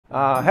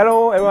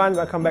Hello everyone,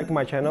 welcome back to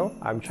my channel.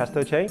 I'm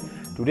Cheng.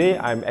 Today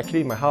I'm actually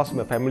in my house with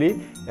my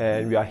family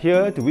and we are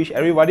here to wish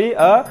everybody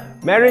a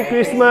Merry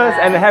Christmas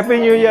and a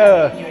Happy New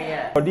Year!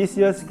 For this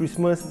year's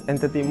Christmas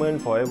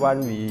entertainment for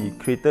everyone, we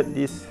created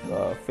this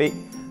fake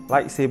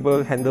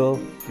lightsaber handle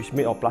which is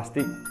made of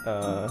plastic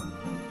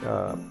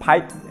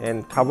pipe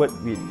and covered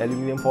with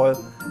aluminium foil.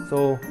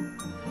 So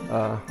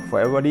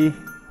for everybody,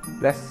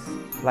 let's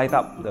light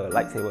up the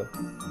lightsaber.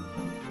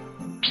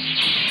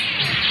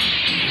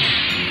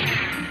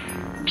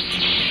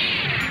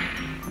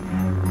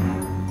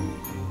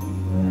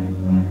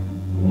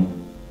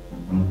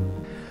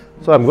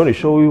 So I'm going to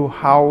show you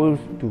how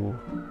to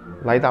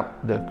light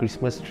up the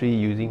Christmas tree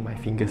using my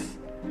fingers.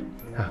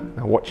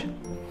 Now watch.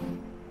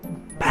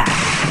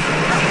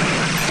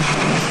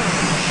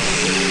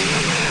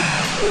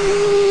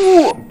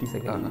 50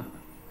 seconds.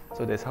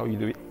 So that's how you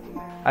do it.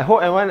 I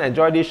hope everyone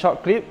enjoyed this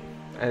short clip.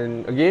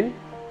 And again,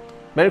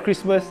 Merry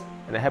Christmas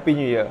and a Happy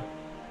New Year.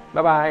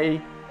 Bye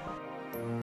bye.